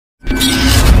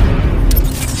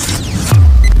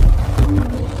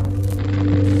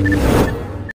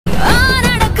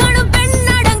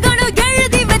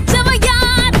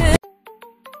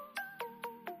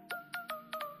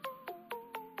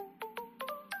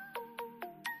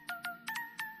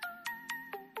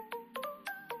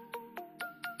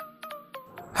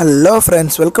Hello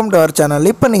friends, welcome to our channel.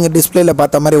 இப்போ நீங்க டிஸ்ப்ளேல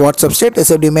பார்த்த மாதிரி வாட்ஸ்அப் ஸ்டேட்டஸ்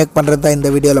எப்படி மேக் பண்றது தான் இந்த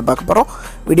வீடியோல பார்க்க போறோம்.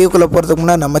 வீடியோக்குள்ள போறதுக்கு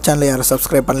முன்னாடி நம்ம சேனலை யாரும்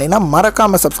சப்ஸ்கிரைப் பண்ணலைனா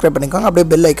மறக்காம சப்ஸ்கிரைப் பண்ணிக்கோங்க. அப்படியே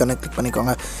பெல் ஐகானை கிளிக்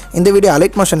பண்ணிக்கோங்க. இந்த வீடியோ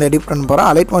Alight Motionல எடிட் பண்ண போறோம்.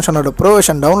 Alight Motionோட bro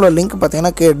version download link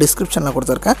பாத்தீங்கன்னா டிஸ்கிரிப்ஷன்ல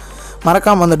கொடுத்திருக்கேன்.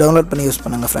 மறக்காம வந்து டவுன்லோட் பண்ணி யூஸ்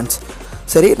பண்ணுங்க फ्रेंड्स.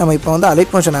 சரி, நம்ம இப்போ வந்து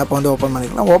Alight Motion ஆப் வந்து ஓபன்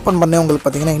பண்ணிக்கலாம். ஓபன் பண்ணே உங்களுக்கு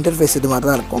பாத்தீங்கன்னா இன்டர்ஃபேஸ் இது மாதிரி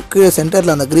தான் இருக்கும். கீழ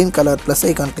சென்டர்ல அந்த green color plus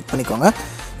icon click பண்ணிக்கோங்க.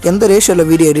 எந்த ரேஷியோல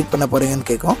வீடியோ எடிட் பண்ண போறீங்கன்னு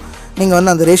கேக்கும். நீங்க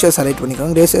வந்து அந்த ரேஷியோ செலக்ட்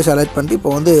பண்ணிக்கோங்க. ரேஷியோ செலக்ட் பண்ணிட்டு இப்போ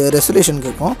வந்து ரெசல்யூஷன்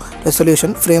கேக்கும்.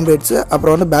 ரெசல்யூஷன், ஃப்ரேம் ரேட்ஸ்,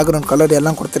 அப்புறம் வந்து பேக்ரவுண்ட் கலர்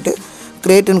எல்லாம் கொடுத்துட்டு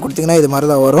கிரியேட்னு கொடுத்தீங்கன்னா இது மாதிரி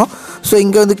தான் வரும். ஸோ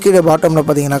இங்கே வந்து கீழே பாட்டமில்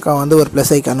பார்த்தீங்கன்னாக்கா வந்து ஒரு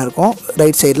ப்ளஸ் ஐக்கான் இருக்கும்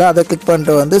ரைட் சைடில். அதை கிளிக்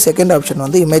பண்ணிட்டு வந்து செகண்ட் ஆப்ஷன்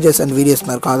வந்து இமேஜஸ் அண்ட்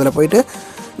வீடியோஸ்னு இருக்கும். அதில் போய்ட்டு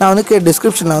நான் வந்து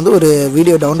டிஸ்கிரிப்ஷனில் வந்து ஒரு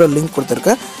வீடியோ டவுன்லோட் லிங்க்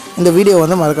கொடுத்துருக்கேன். இந்த வீடியோ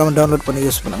வந்து மறக்காமல் டவுன்லோட் பண்ணி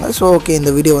யூஸ் பண்ணுங்கள். ஸோ ஓகே,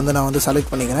 இந்த வீடியோ வந்து நான் வந்து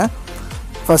செலக்ட் பண்ணிக்கிறேன்.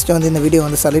 ஃபஸ்ட்டு வந்து இந்த வீடியோ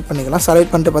வந்து செலக்ட் பண்ணிக்கலாம்.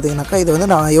 செலக்ட் பண்ணிட்டு பார்த்தீங்கன்னாக்கா இது வந்து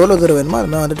நான் எவ்வளோ தூரம் வேணுமோ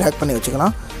அதுமாதிரி வந்து டேக் பண்ணி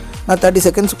வச்சுக்கலாம். நான் 30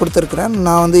 செகண்ட்ஸ் கொடுத்துருக்குறேன்.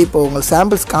 நான் வந்து இப்போ உங்கள்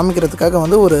சாம்பிள்ஸ் காமிக்கிறதுக்காக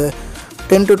வந்து ஒரு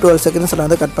 10 to 12 செகண்ட்ஸில்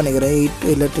வந்து கட் பண்ணிக்கிறேன். 8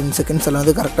 இல்லை 10 செகண்ட்ஸில்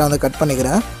வந்து கரெக்டாக வந்து கட்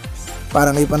பண்ணிக்கிறேன்.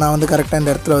 பாருங்கள், இப்போ நான் வந்து கரெக்டாக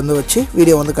இந்த இடத்துல வந்து வச்சு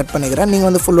வீடியோ வந்து கட் பண்ணிக்கிறேன். நீங்கள்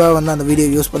வந்து ஃபுல்லாக வந்து அந்த வீடியோ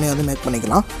யூஸ் பண்ணி வந்து மேக்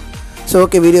பண்ணிக்கலாம். ஸோ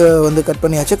ஓகே, வீடியோ வந்து கட்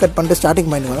பண்ணியாச்சு. கட் பண்ணிட்டு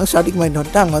ஸ்டார்டிங் பாயிண்ட் வரும். ஸ்டார்டிங் பாயிண்ட்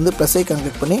வந்துட்டு அங்கே வந்து ப்ளஸ் ஐக்கான்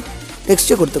கிளிக் பண்ணி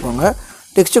டெக்ஸ்ட்டு கொடுத்துக்கோங்க.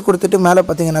 டெக்ஸ்ட்டு கொடுத்துட்டு மேலே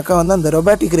பார்த்தீங்கன்னாக்கா வந்து அந்த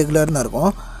ரொபாட்டிக் ரெகுலர்னு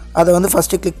இருக்கும். அதை வந்து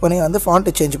ஃபஸ்ட்டு கிளிக் பண்ணி வந்து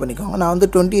ஃபாண்ட்டு சேஞ்ச் பண்ணிக்கோங்க. நான் வந்து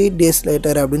 28 days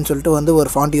later அப்படின்னு சொல்லிட்டு வந்து ஒரு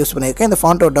ஃபாண்ட் யூஸ் பண்ணியிருக்கேன். இந்த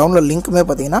ஃபாண்ட்டோட டவுன்லோட் லிங்க்குமே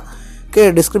பார்த்தீங்கன்னா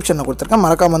டிஸ்கிரிப்ஷனில் கொடுத்துருக்கேன்.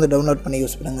 மறக்காமல் வந்து டவுன்லோட் பண்ணி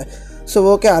யூஸ் பண்ணுங்கள். ஸோ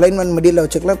ஓகே, அலைன்மெண்ட் மிடில்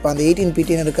வச்சுக்கலாம். இப்போ அந்த 18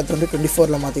 PTன்னு இருக்கிறது வந்து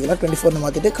 24ல் மாற்றிக்கலாம். 24ல்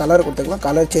மாற்றிட்டு கலர் கொடுத்துக்கலாம்.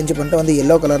 கலர் சேஞ்ச் பண்ணிட்டு வந்து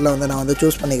எல்லோ கலரில் வந்து நான் வந்து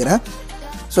சூஸ் பண்ணிக்கிறேன்.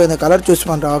 ஸோ இந்த கலர் சூஸ்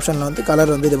பண்ணுற ஆப்ஷனில் வந்து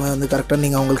கலர் வந்து இது மாதிரி வந்து கரெக்டாக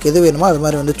நீங்கள் உங்களுக்கு எது வேணுமோ அது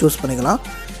மாதிரி வந்து சூஸ் பண்ணிக்கலாம்.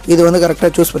 இது வந்து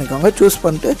கரெக்டாக சூஸ் பண்ணிக்கோங்க. சூஸ்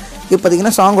பண்ணிட்டு இப்போ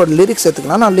பார்த்தீங்கன்னா சாங்கோட லிரிக்ஸ்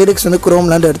எடுத்துக்கலாம். நான் லிரிக்ஸ் வந்து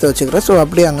குரோம்லேருந்து எடுத்து வச்சுக்கிறேன். ஸோ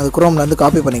அப்படியே அங்கே குரோம்லேருந்து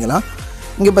காப்பி பண்ணிக்கலாம்.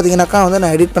 இங்கே பார்த்தீங்கன்னாக்கா வந்து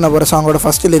நான் எடிட் பண்ண போகிற சாங்கோட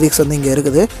ஃபஸ்ட்டு லிரிக்ஸ் வந்து இங்கே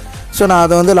இருக்குது. ஸோ நான்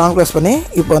அதை வந்து லாங் ப்ரெஸ் பண்ணி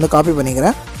இப்போ வந்து காப்பி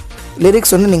பண்ணிக்கிறேன்.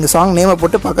 லிரிக்ஸ் வந்து நீங்கள் சாங் நேமை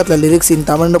போட்டு பக்கத்தில் லிரிக்ஸ் இன்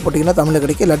தமிழ்னு போட்டிங்கன்னா தமிழில்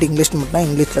கிடைக்கும், இல்லாட்டி இங்கிலீஷ் மட்டும்னா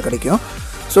இங்கிலீஷில் கிடைக்கும்.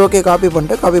 ஸோ ஓகே, காப்பி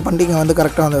பண்ணிட்டு இங்கே வந்து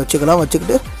கரெக்டாக வந்து வச்சுக்கலாம்.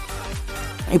 வச்சுக்கிட்டு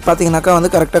இப்போ பார்த்தீங்கன்னாக்கா வந்து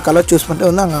கரெக்டாக கலர் சூஸ் பண்ணிட்டு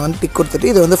வந்து அங்கே வந்து டிக் கொடுத்துட்டு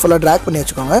இது வந்து ஃபுல்லாக ட்ராக் பண்ணி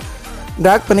வச்சுக்கோங்க.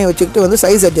 ட்ராக் பண்ணி வச்சுக்கிட்டு வந்து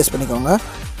சைஸ் அட்ஜஸ்ட் பண்ணிக்கோங்க.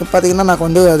 இப்போ பார்த்தீங்கன்னா நான்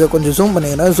வந்து அதை கொஞ்சம் ஜூம்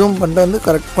பண்ணிக்கிறேன். ஜூம் பண்ணிட்டு வந்து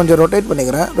கொஞ்சம் ரொட்டேட்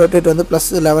பண்ணிக்கிறேன். ரொட்டேட் வந்து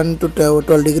 +11 to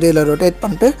 12 டிகிரியில் ரொட்டேட்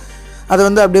பண்ணிட்டு அதை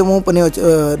வந்து அப்படியே மூவ் பண்ணி வச்சு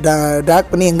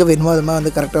ட்ராக் பண்ணி எங்கே வேணுமோ அது மாதிரி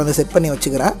வந்து கரெக்டாக வந்து செட் பண்ணி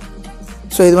வச்சுக்கிறேன்.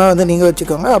 ஸோ இது மாதிரி வந்து நீங்கள்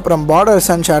வச்சுக்கோங்க. அப்புறம் பார்டர்ஸ்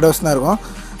அண்ட் ஷேடோஸ் தான் இருக்கும்.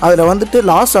 அதில் வந்துட்டு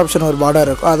லாஸ்ட் ஆப்ஷன் ஒரு பார்டர்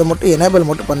இருக்கும். அதை மட்டும் எனேபிள்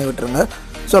மட்டும் பண்ணி விட்டுருங்க.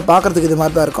 ஸோ பார்க்குறதுக்கு இது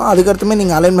மாதிரி தான் இருக்கும். அதுக்கடுத்துமே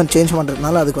நீங்கள் அலைன்மெண்ட் சேஞ்ச்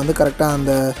பண்ணுறதுனால அதுக்கு வந்து கரெக்டாக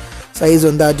அந்த சைஸ்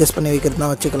வந்து அட்ஜஸ்ட் பண்ணி வைக்கிறதுனா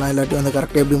வச்சுக்கலாம். இல்லாட்டி வந்து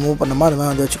கரெக்டாக எப்படி மூவ் பண்ணுமோ அது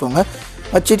மாதிரி வந்து வச்சுக்கோங்க.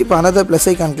 வச்சுட்டு இப்போ அனதர் ப்ளஸ்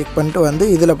ஐக்கான் கிளிக் பண்ணிட்டு வந்து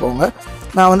இதில் போங்க.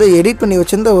 நான் வந்து எடிட் பண்ணி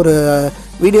வச்சிருந்த ஒரு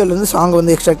வீடியோலேருந்து சாங்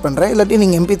வந்து எக்ஸ்ட்ராக்ட் பண்ணுறேன். இல்லாட்டி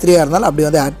நீங்கள் MP3 இருந்தாலும் அப்படி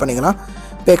வந்து ஆட் பண்ணிக்கலாம்.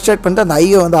 இப்போ எக்ஸ்ட்ராக்ட் பண்ணிட்டு அந்த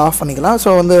ஐயை வந்து ஆஃப் பண்ணிக்கலாம். ஸோ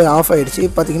வந்து ஆஃப் ஆகிடுச்சு.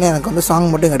 பார்த்தீங்கன்னா எனக்கு வந்து சாங்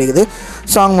மட்டும் கிடைக்குது.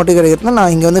 சாங் மட்டும் கிடைக்கிறதுனா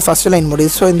நான் இங்கே வந்து ஃபஸ்ட் லைன்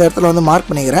முடியுது. ஸோ இந்த இடத்துல வந்து மார்க்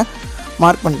பண்ணிக்கிறேன்.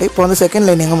 மார்க் பண்ணிட்டு இப்போ வந்து செகண்ட்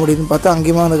லைன் எங்கே முடியுதுன்னு பார்த்து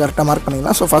அங்கேயுமே வந்து கரெக்டாக மார்க்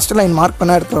பண்ணிக்கலாம். ஸோ ஃபஸ்ட் லைன் மார்க்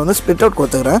பண்ண இடத்துல வந்து ஸ்ப்ளிட் அவுட்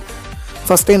கொடுத்துக்கிறேன்.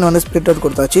 ஃபஸ்ட் லைன் வந்து ஸ்ப்ளிட் அவுட்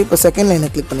கொடுத்தாச்சு. இப்போ செகண்ட் லைனை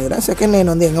கிளிக் பண்ணிக்கிறேன். செகண்ட் லைன்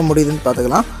வந்து எங்கே முடியுதுன்னு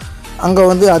பார்த்துக்கலாம். அங்கே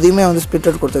வந்து அதையுமே வந்து ஸ்ப்ளிட்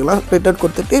அவுட் கொடுத்துக்கலாம். ஸ்ப்ளிட் அவுட்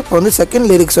கொடுத்துட்டு இப்போ வந்து செகண்ட்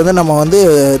லிரிக்ஸ் வந்து நம்ம வந்து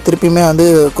திருப்பியுமே வந்து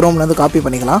குரோம்லேருந்து காப்பி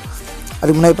பண்ணிக்கலாம்.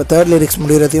 அதுக்கு முன்னாடி இப்போ தேர்ட் லிரிக்ஸ்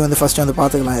முடிகிறதையும் வந்து ஃபஸ்ட்டு வந்து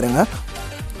பார்த்துக்கலாம் இருங்க.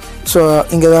 ஸோ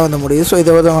இங்கே தான் வந்து முடியுது. ஸோ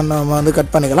இதோட நம்ம வந்து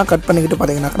கட் பண்ணிக்கலாம். கட் பண்ணிக்கிட்டு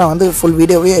பார்த்தீங்கன்னாக்கா நான் வந்து ஃபுல்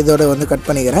வீடியோவே இதோட வந்து கட்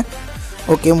பண்ணிக்கிறேன்.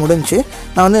 ஓகே, முடிஞ்சு.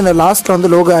 நான் வந்து இந்த லாஸ்ட்டில் வந்து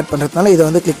லோகோ ஆட் பண்ணுறதுனால இதை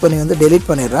வந்து கிளிக் பண்ணி வந்து டெலிட்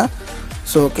பண்ணிடுறேன்.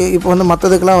 ஸோ ஓகே, இப்போ வந்து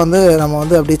மற்றதுக்கெலாம் வந்து நம்ம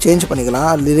வந்து அப்படியே சேஞ்ச் பண்ணிக்கலாம்.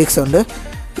 லிரிக்ஸ் வந்து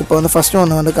இப்போ வந்து ஃபஸ்ட்டு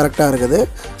ஒன்று வந்து கரெக்டாக இருக்குது.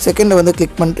 செகண்டை வந்து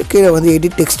கிளிக் பண்ணிட்டு கீழே வந்து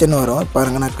எடிட் டெக்ஸ்ட்னு வரும்.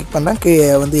 பாருங்கள், நான் கிளிக் பண்ணேன். கீழே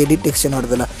வந்து எடிட் டெக்ஸ்ட்னு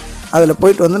வருதுல்ல, அதில்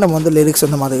போய்ட்டு வந்து நம்ம வந்து லிரிக்ஸ்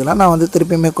வந்து மாற்றிக்கலாம். நான் வந்து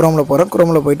திருப்பியுமே குரோமில் போகிறேன்.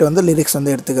 குரோமில் போய்ட்டு வந்து லிரிக்ஸ்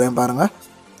வந்து எடுத்துக்கிறேன் பாருங்கள்.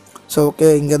 ஸோ ஓகே,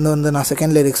 இங்கேருந்து வந்து நான்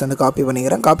செகண்ட் லிரிக்ஸ் வந்து காப்பி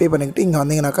பண்ணிக்கிறேன். காப்பி பண்ணிக்கிட்டு இங்கே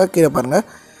வந்தீங்கன்னாக்கா கீழே பாருங்கள்,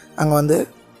 அங்கே வந்து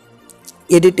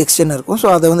எடிட் டெக்ஸ்ட்னு இருக்கும். ஸோ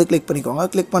அதை வந்து கிளிக் பண்ணிக்கோங்க.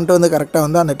 கிளிக் பண்ணிட்டு வந்து கரெக்டாக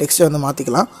வந்து அந்த டெக்ஸ்ட்டை வந்து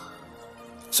மாற்றிக்கலாம்.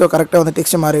 ஸோ கரெக்டாக வந்து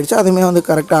டெக்ஸ்ட் மாறிடுச்சு. அதுவுமே வந்து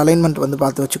கரெக்டாக அலைன்மெண்ட் வந்து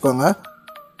பார்த்து வச்சுக்கோங்க.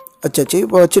 வச்சாச்சு.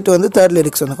 இப்போ வச்சுட்டு வந்து தேர்ட்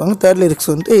லிரிக்ஸ் வந்துக்கோங்க. தேர்ட் லிரிக்ஸ்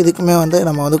வந்து இதுக்குமே வந்து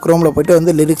நம்ம வந்து குரோமில் போய்ட்டு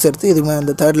வந்து லிரிக்ஸ் எடுத்து இதுவுமே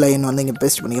வந்து தேர்ட் லைன் வந்து இங்கே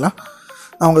பேஸ்ட் பண்ணிக்கலாம்.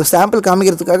 நான் உங்களுக்கு சாம்பிள்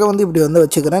காமிக்கிறதுக்காக வந்து இப்படி வந்து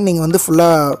வச்சுக்கிறேன். நீங்கள் வந்து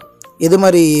ஃபுல்லாக எது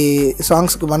மாதிரி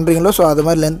சாங்ஸுக்கு பண்ணுறீங்களோ ஸோ அது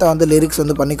மாதிரி லென்த்தாக வந்து லிரிக்ஸ்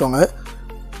வந்து பண்ணிக்கோங்க.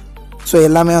 ஸோ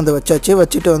எல்லாமே வந்து வச்சாச்சு.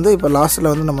 வச்சுட்டு வந்து இப்போ லாஸ்ட்டில்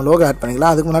வந்து நம்ம லோகோ ஆட்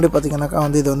பண்ணிக்கலாம். அதுக்கு முன்னாடி பார்த்தீங்கன்னாக்கா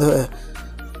வந்து இது வந்து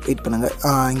வெயிட் பண்ணுங்கள்.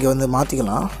 இங்கே வந்து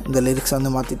மாற்றிக்கலாம். இந்த லிரிக்ஸ்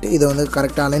வந்து மாற்றிட்டு இதை வந்து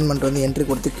கரெக்டாக அலைன்மெண்ட் வந்து என்ட்ரி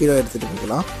கொடுத்து கீழே எடுத்துகிட்டு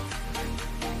போய்க்கலாம்.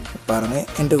 பாருங்கள்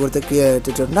என்ட்ரு கொடுத்து கீழே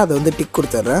எடுத்துகிட்டு வந்து அதை வந்து டிக்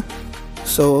கொடுத்துட்றேன்.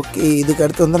 ஸோ ஓகே, இதுக்கு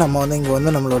அடுத்து வந்து நம்ம வந்து இங்கே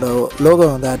வந்து நம்மளோட லோகோ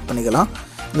வந்து ஆட் பண்ணிக்கலாம்.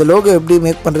 இந்த லோகோ எப்படி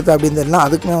மேக் பண்ணுறது அப்படின்னு தெரியல,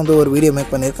 அதுக்குமே வந்து ஒரு வீடியோ மேக்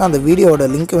பண்ணியிருக்கேன். அந்த வீடியோட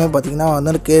லிங்க்குமே பார்த்தீங்கன்னா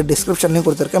வந்து டிஸ்கிரிப்ஷன்லேயும்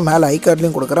கொடுத்துருக்கேன், மேலே ஐ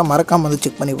கார்ட்லேயும் கொடுக்குறேன். மறக்காமல் வந்து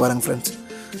செக் பண்ணி பாருங்கள் ஃப்ரெண்ட்ஸ்.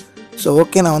 ஸோ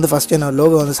ஓகே, நான் வந்து ஃபஸ்ட்டு நான்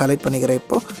லோகோ வந்து செலக்ட் பண்ணிக்கிறேன்.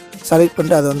 இப்போது செலக்ட்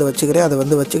பண்ணிட்டு அதை வந்து வச்சுக்கிறேன். அதை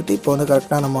வந்து வச்சுக்கிட்டு இப்போ வந்து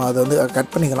கரெக்டாக நம்ம அதை வந்து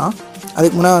கட் பண்ணிக்கலாம்.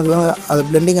 அதுக்கு முன்னாடி அது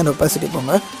பிளெண்டிங் அண்ட் ஒப்பாசிட்டி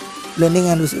போங்க. பிளெண்டிங்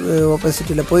அண்ட்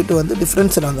ஒப்பாசிட்டியில் போயிட்டு வந்து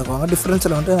டிஃப்ரென்ஸில் வந்துக்குவாங்க.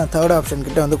 டிஃப்ரென்ஸில் வந்து நான் தேர்ட் ஆப்ஷன்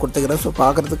கிட்டே வந்து கொடுத்துக்கிறேன். ஸோ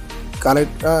பார்க்குறதுக்கு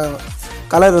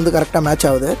கலர் வந்து கரெக்டாக மேட்ச்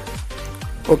ஆகுது.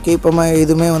 ஓகே, இப்போ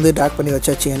இதுவுமே வந்து ட்ராக் பண்ணி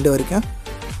வச்சாச்சு எண்டு வரைக்கும்.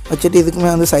 வச்சுட்டு இதுக்குமே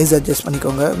வந்து சைஸ் அட்ஜஸ்ட்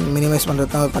பண்ணிக்கோங்க. மினிமைஸ்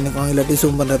பண்ணுறது தான் பண்ணிக்கோங்க, இல்லாட்டி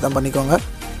ஜூம் பண்ணுறது தான் பண்ணிக்கோங்க.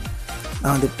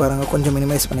 நான் வந்து பாருங்கள் கொஞ்சம்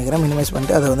மினிமைஸ் பண்ணிக்கிறேன். மினிமைஸ்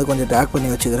பண்ணிட்டு அதை வந்து கொஞ்சம் ட்ராக் பண்ணி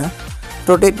வச்சுக்கிறேன்.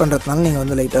 ரொட்டேட் பண்ணுறதுனால நீங்கள்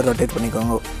வந்து லைட்டாக ரொட்டேட்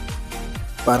பண்ணிக்கோங்க.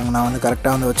 பாருங்கள் நான் வந்து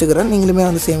கரெக்டாக வந்து வச்சுக்கிறேன். நீங்களுமே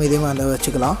வந்து சேம் இதே மாதிரி வந்து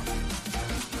வச்சுக்கலாம்.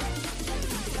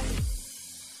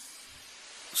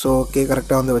 ஸோ ஓகே,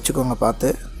 கரெக்டாக வந்து வச்சுக்கோங்க பார்த்து.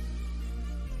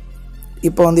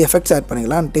 இப்போ வந்து எஃபெக்ட்ஸ் ஆட்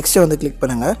பண்ணிக்கலாம். டெக்ஸ்ட்டை வந்து கிளிக்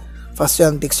பண்ணுங்கள். ஃபஸ்ட்டு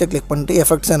அந்த டெக்ஸ்ட்டை கிளிக் பண்ணிட்டு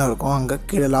எஃபெக்ட்ஸ்னு இருக்கும் அங்கே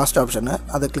கீழே லாஸ்ட் ஆப்ஷனு,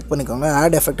 அதை கிளிக் பண்ணிக்கோங்க.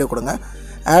 ஆட் எஃபெக்ட்டை கொடுங்க.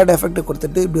 ஆட் எஃபெக்ட்டை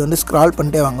கொடுத்துட்டு இப்படி வந்து ஸ்க்ரால்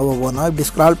பண்ணிட்டே வாங்க. ஒவ்வொன்றா இப்படி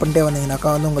ஸ்க்ரால் பண்ணிட்டே வந்தீங்கன்னாக்கா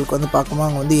வந்து உங்களுக்கு வந்து பார்க்கும்போது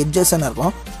அங்கே வந்து எட்ஜஸ்ன்னு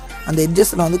இருக்கும். அந்த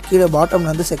எட்ஜஸில் வந்து கீழே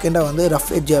பாட்டமில் வந்து செகண்டாக வந்து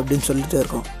ரஃப் எட்ஜ் அப்படின்னு சொல்லிட்டு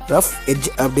இருக்கும். ரஃப் எட்ஜ்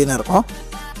அப்படின்னு இருக்கும்.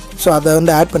 ஸோ அதை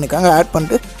வந்து ஆட் பண்ணிக்காங்க. ஆட்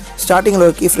பண்ணிட்டு ஸ்டார்டிங்கில்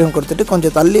ஒரு கீ ஃப்ரேம் கொடுத்துட்டு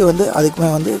கொஞ்சம் தள்ளி வந்து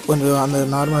அதுக்குமே வந்து கொஞ்சம் அந்த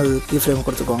நார்மல் கீ ஃப்ரேம்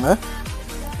கொடுத்துக்கோங்க.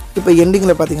 இப்போ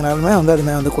எண்டிங்கில் பார்த்தீங்கன்னாலுமே வந்து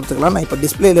அதுமாதிரி வந்து கொடுத்துக்கலாம். நான் இப்போ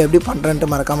டிஸ்பிளேயில் எப்படி பண்ணுறேன்ட்டு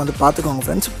மறக்காமல் வந்து பார்த்துக்கோங்க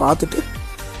ஃப்ரெண்ட்ஸ். பார்த்துட்டு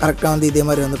கரெக்டாக வந்து இதே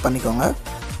மாதிரி வந்து பண்ணிக்கோங்க.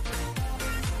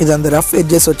 இது அந்த ரஃப்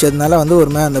எட்ஜஸ் வச்சதுனால வந்து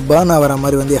ஒரு மாதிரி அந்த பேர்ன் ஆகிற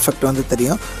மாதிரி வந்து எஃபெக்ட் வந்து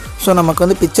தெரியும். ஸோ நமக்கு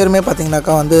வந்து பிக்சருமே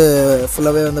பார்த்திங்கனாக்கா வந்து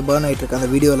ஃபுல்லாகவே வந்து பேர்ன் ஆகிட்டு இருக்கு அந்த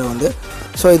வீடியோவில் வந்து.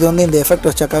 ஸோ இது வந்து இந்த எஃபெக்ட்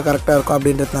வச்சாக்கா கரெக்டாக இருக்கும்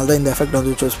அப்படின்றதுனால தான் இந்த எஃபெக்ட்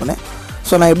வந்து சூஸ் பண்ணேன்.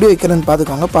 ஸோ நான் எப்படி வைக்கிறேன்னு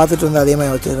பார்த்துக்கோங்க. பார்த்துட்டு வந்து அதே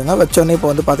மாதிரி வச்சுருங்க. வச்சோடனே இப்போ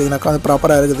வந்து பார்த்திங்கனாக்கா வந்து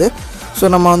ப்ராப்பராக இருக்குது. ஸோ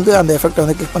நம்ம வந்து அந்த எஃபெக்ட்டை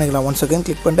வந்து கிளிக் பண்ணிக்கலாம். 1 செகண்ட்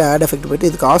கிளிக் பண்ணிட்டு ஆட் எஃபெக்ட் போய்ட்டு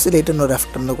இதுக்கு ஆசிலேட்டுன்னு ஒரு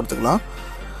எஃபெக்ட் வந்து கொடுத்துக்கலாம்.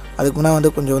 அதுக்கு முன்னாடி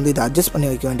வந்து கொஞ்சம் வந்து இதை அட்ஜஸ்ட் பண்ணி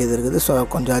வைக்க வேண்டியது இருக்குது. ஸோ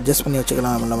கொஞ்சம் அட்ஜஸ்ட் பண்ணி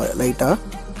வச்சுக்கலாம் நம்ம லைட்டாக.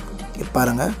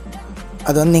 பாருங்கள்,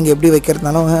 அது வந்து நீங்கள் எப்படி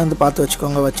வைக்கிறதுனாலும் வந்து பார்த்து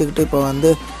வச்சுக்கோங்க. வச்சுக்கிட்டு இப்போ வந்து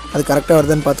அது கரெக்டாக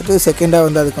வருதுன்னு பார்த்துட்டு செகண்டாக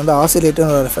வந்து அதுக்கு வந்து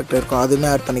ஆசிலேட்டுன்னு ஒரு எஃபெக்ட் இருக்கும், அதுவுமே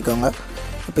ஆட் பண்ணிக்கோங்க.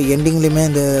 இப்போ எண்டிங்லேயுமே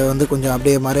இந்த வந்து கொஞ்சம்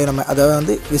அப்படியே மாதிரி நம்ம அதாவது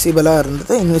வந்து விசிபிளாக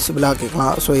இருந்தது இன்விசிபிளாக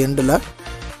ஆக்கிக்கலாம். ஸோ எண்டில்.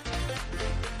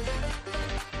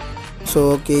 ஸோ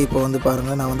ஓகே, இப்போ வந்து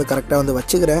பாருங்கள் நான் வந்து கரெக்டாக வந்து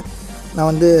வச்சுக்கிறேன். நான்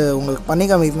வந்து உங்களுக்கு பண்ணி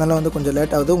காமிக்கிறதுனால வந்து கொஞ்சம்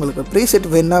லேட் ஆகுது. உங்களுக்கு ப்ரீசெட்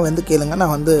வேணுன்னா வந்து கேளுங்க.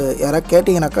 நான் வந்து யாராவது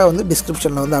கேட்டிங்கனாக்கா வந்து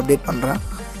டிஸ்கிரிப்ஷனில் வந்து அப்டேட் பண்ணுறேன்.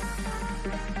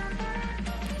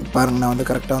 பாருங்கள் நான் வந்து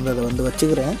கரெக்டாக வந்து அதை வந்து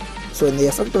வச்சுக்கிறேன். ஸோ இந்த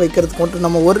எஃபெக்ட் வைக்கிறதுக்கு மட்டும்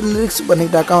நம்ம ஒரு லிரிக்ஸ்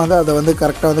பண்ணிக்கிட்டாக்கா வந்து அதை வந்து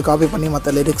கரெக்டாக வந்து காப்பி பண்ணி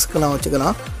மற்ற லிரிக்ஸ்க்கெலாம்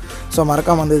வச்சுக்கலாம். ஸோ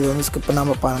மறக்காமல் வந்து இது வந்து ஸ்கிப்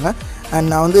பண்ணாமல் பாருங்கள். அண்ட்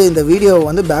நான் வந்து இந்த வீடியோவை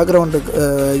வந்து பேக்ரவுண்டுக்கு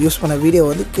யூஸ் பண்ண வீடியோ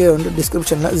வந்து கீழே வந்து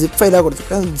டிஸ்கிரிப்ஷனில் ஜிப் ஃபைலாக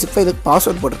கொடுத்துருக்கேன். ஜிப் ஃபைலுக்கு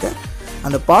பாஸ்வேர்ட் போட்டிருக்கேன்.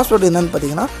 அந்த பாஸ்வேர்டு என்னென்னு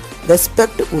பார்த்தீங்கன்னா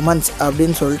ரெஸ்பெக்ட் உமன்ஸ்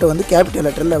அப்படின்னு சொல்லிட்டு வந்து கேபிட்டல்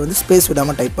லெட்டரில் வந்து ஸ்பேஸ்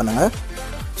விடாமல் டைப் பண்ணுங்கள்.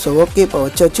 ஸோ ஓகே, இப்போ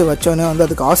வச்சோடனே வந்து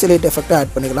அதுக்கு ஆசிலேட் எஃபெக்ட்டை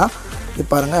ஆட் பண்ணிக்கலாம். இப்போ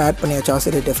பாருங்கள் ஆட் பண்ணியாச்சு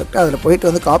ஆசிலேட் எஃபெக்ட். அதில் போய்ட்டு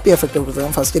வந்து காப்பி எஃபெக்ட்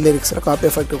கொடுத்துருக்கோம். ஃபஸ்ட்டு லிரிக்ஸில் காப்பி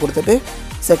எஃபெக்ட் கொடுத்துட்டு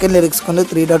செகண்ட் லிரிக்ஸ்க்கு வந்து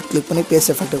 3 டாட் கிளிக் பண்ணி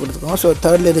பேஸ்ட் எஃபெக்ட் கொடுத்துக்கோங்க. ஸோ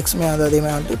தேர்ட் லிரிக்ஸுமே வந்து அதே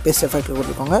மாதிரி வந்துட்டு பேஸ்ட் எஃபெக்ட்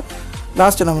கொடுத்துக்கோங்க.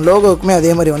 லாஸ்ட்டு நம்ம லோகோவுக்குமே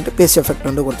அதே மாதிரி வந்துட்டு பேஸ்ட் எஃபெக்ட்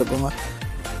வந்து கொடுத்துக்கோங்க.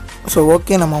 ஸோ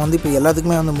ஓகே, நம்ம வந்து இப்போ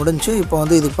எல்லாத்துக்குமே வந்து முடிஞ்சு. இப்போ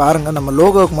வந்து இது பாருங்கள், நம்ம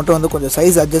லோகோவுக்கு மட்டும் வந்து கொஞ்சம்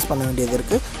சைஸ் அட்ஜஸ்ட் பண்ண வேண்டியது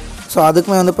இருக்குது. ஸோ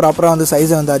அதுக்குமே வந்து ப்ராப்பராக வந்து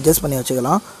சைஸை வந்து அட்ஜஸ்ட் பண்ணி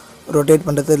வச்சுக்கலாம். ரொட்டேட்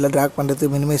பண்ணுறது இல்லை ட்ராக் பண்ணுறது,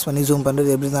 மினிமைஸ் பண்ணி ஜூம் பண்ணுறது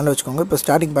எப்படி இருந்தாலும் வச்சுக்கோங்க. இப்போ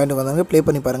ஸ்டார்டிங் பாயிண்ட்டுக்கு வந்தாங்க ப்ளே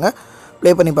பண்ணி பாருங்கள்.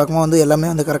 ப்ளே பண்ணி பார்க்கும்போது வந்து எல்லாமே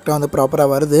வந்து கரெக்டாக வந்து ப்ராப்பராக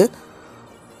வருது.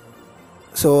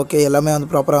 ஸோ ஓகே, எல்லாமே வந்து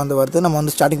ப்ராப்பராக வந்து வருது. நம்ம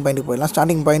வந்து ஸ்டார்டிங் பாயிண்ட்டுக்கு போயிடலாம்.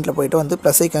 ஸ்டார்டிங் பாயிண்ட்டில் போய்ட்டு வந்து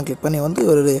ப்ளஸ் ஐக்கான் கிளிக் பண்ணி வந்து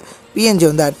ஒரு பிஎன்ஜி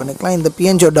வந்து ஆட் பண்ணிக்கலாம். இந்த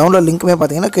பிஎன்ஜி டவுன்லோட் லிங்க்குமே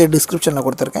பார்த்தீங்கன்னா டிஸ்கிரிப்ஷனில்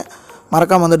கொடுத்துருக்கேன்.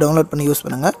 மறக்காமல் வந்து டவுன்லோட் பண்ணி யூஸ்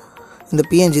பண்ணுங்கள். இந்த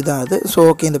பிஎன்ஜி தான் அது. ஸோ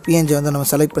ஓகே, இந்த பிஎன்ஜி வந்து நம்ம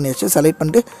செலக்ட் பண்ணி வச்சு செலக்ட்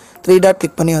பண்ணிட்டு 3 டாட்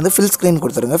கிளிக் பண்ணி வந்து ஃபில் ஸ்க்ரீன்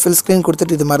கொடுத்துருங்க. ஃபில் ஸ்க்ரீன்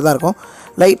கொடுத்துட்டு இது மாதிரி தான் இருக்கும்.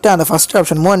 லைட்டாக அந்த first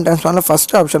option move and ட்ரான்ஸ்ஃபார்மில்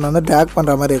first option வந்து ட்ராக்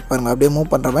பண்ணுற மாதிரி இருப்பாருங்க. அப்படியே மூவ்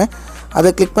பண்ணுற மாதிரி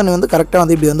அதை கிளிக் பண்ணி வந்து கரெக்டாக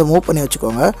வந்து இப்படி வந்து மூவ் பண்ணி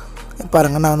வச்சுக்கோங்க.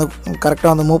 பாருங்கள் நான் வந்து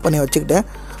கரெக்டாக வந்து மூவ் பண்ணி வச்சுக்கிட்டேன்.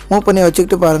 மூவ் பண்ணி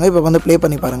வச்சுக்கிட்டு பாருங்கள். இப்போ வந்து ப்ளே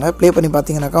பண்ணி பாருங்கள். ப்ளே பண்ணி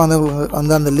பார்த்தீங்கன்னாக்கா வந்து உங்களுக்கு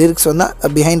வந்து அந்த லிரிக்ஸ் வந்து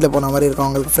பிஹைண்டில் போன மாதிரி இருக்கும்.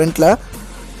 உங்களுக்கு ஃப்ரண்ட்டில்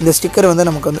இந்த ஸ்டிக்கர் வந்து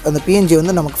நமக்கு வந்து அந்த பிஎன்ஜி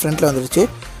வந்து நமக்கு ஃப்ரண்ட்டில் வந்துருச்சு.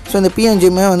 ஸோ இந்த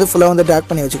பிஎன்ஜியுமே வந்து ஃபுல்லாக வந்து ட்ராக்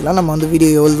பண்ணி வச்சுக்கலாம். நம்ம வந்து வீடியோ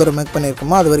எவ்வளோ தூரம் மேக்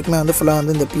பண்ணியிருக்கோமோ அது வரைக்குமே வந்து ஃபுல்லாக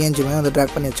வந்து இந்த பிஎன்ஜியுமே வந்து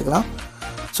ட்ராக் பண்ணி வச்சுக்கலாம்.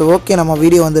 ஸோ ஓகே, நம்ம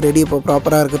வீடியோ வந்து ரெடி இப்போ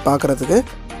ப்ராப்பராக இருக்குது பார்க்குறதுக்கு.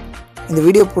 இந்த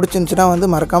வீடியோ பிடிச்சிருந்துச்சுன்னா வந்து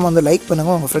மறக்காமல் வந்து லைக்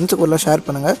பண்ணுங்கள், உங்கள் ஃப்ரெண்ட்ஸுக்குள்ளே ஷேர்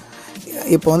பண்ணுங்கள்.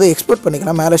 இப்போ வந்து எக்ஸ்போர்ட்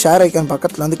பண்ணிக்கலாம். மேலே ஷேர் ஐக்கான்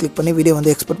பக்கத்தில் வந்து கிளிக் பண்ணி வீடியோ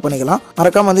வந்து எக்ஸ்போர்ட் பண்ணிக்கலாம்.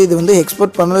 மறக்காமல் வந்து இது வந்து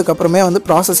எக்ஸ்போர்ட் பண்ணதுக்கப்புறமே வந்து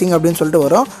ப்ராசஸிங் அப்படின்னு சொல்லிட்டு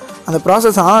வரும். அந்த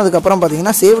ப்ராசஸ் ஆனதுக்கப்புறம்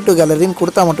பார்த்தீங்கன்னா சேவ் டு கேலரின்னு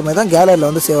கொடுத்தா மட்டுமே தான் கேலரியில்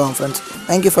வந்து சேவ் ஆகும் ஃப்ரெண்ட்ஸ்.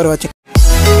 தேங்க்யூ ஃபார் வாட்சிங்.